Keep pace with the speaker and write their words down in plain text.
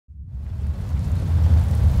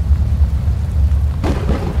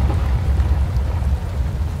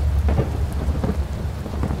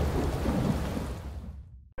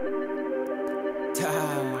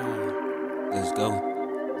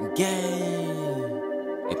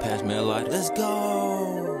pass me a lighter. Let's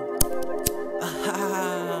go.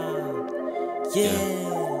 Yeah.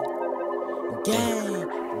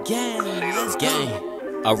 Gang. Let's go.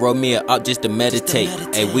 I wrote me a up just to meditate.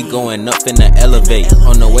 Ayy, we going up finna elevate.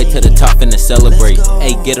 On the way to the top finna celebrate.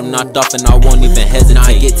 Ayy, get them knocked off and I won't even hesitate. Nah,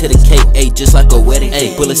 I get to the cake, ayy, just like a wedding.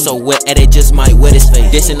 Ayy, bullet so wet, ayy, they just might wet his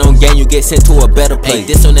face. Dissing on gang, you get sent to a better place. Ayy,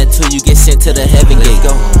 diss on that too, you get sent to the heaven gate.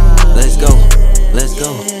 Let's go. Let's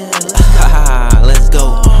go. Let's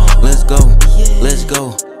go. Let's go. Let's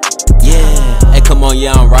go. Yeah. Hey, come on,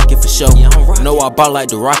 yeah, I'm rocking for show. Know I ball like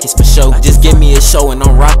the Rockets for show. Just give me a show and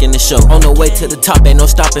I'm rocking the show. On the way to the top, ain't no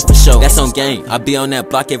stopping for show. That's on game. I be on that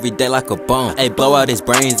block every day like a bum. Hey, blow out his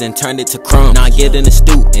brains and turn it to crumbs. Now I get in the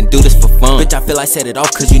stoop and do this for fun. Bitch, I feel I set it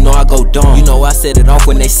off cause you know I go dumb. You know I set it off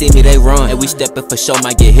when they see me, they run. Hey, we steppin' for show,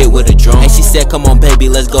 might get hit with a drum. Hey, she said, come on, baby,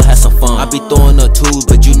 let's go have some fun. I be throwing up twos,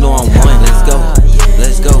 but you know I'm one. Let's go.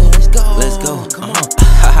 Let's go. Let's go.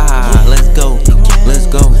 Let's go. Let's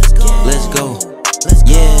go. Let's go.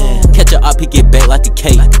 Yeah. Catch a op, he get baked like a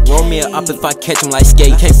cake. Roll me a op if I catch him like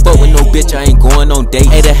skate. Can't fuck with no bitch, I ain't going on dates.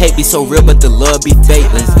 Hey, the hate be so real, but the love be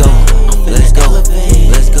fake. Let's go. Let's go.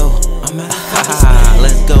 Let's go.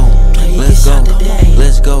 Let's go. Let's go.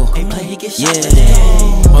 Let's go.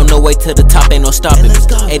 Yeah. On the way to the top, ain't no stopping me.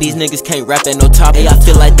 Hey, these niggas can't rap, ain't no top. Hey, I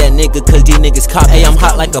feel like that nigga cause these niggas cop. Hey, I'm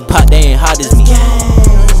hot like a pot, they ain't hot as me.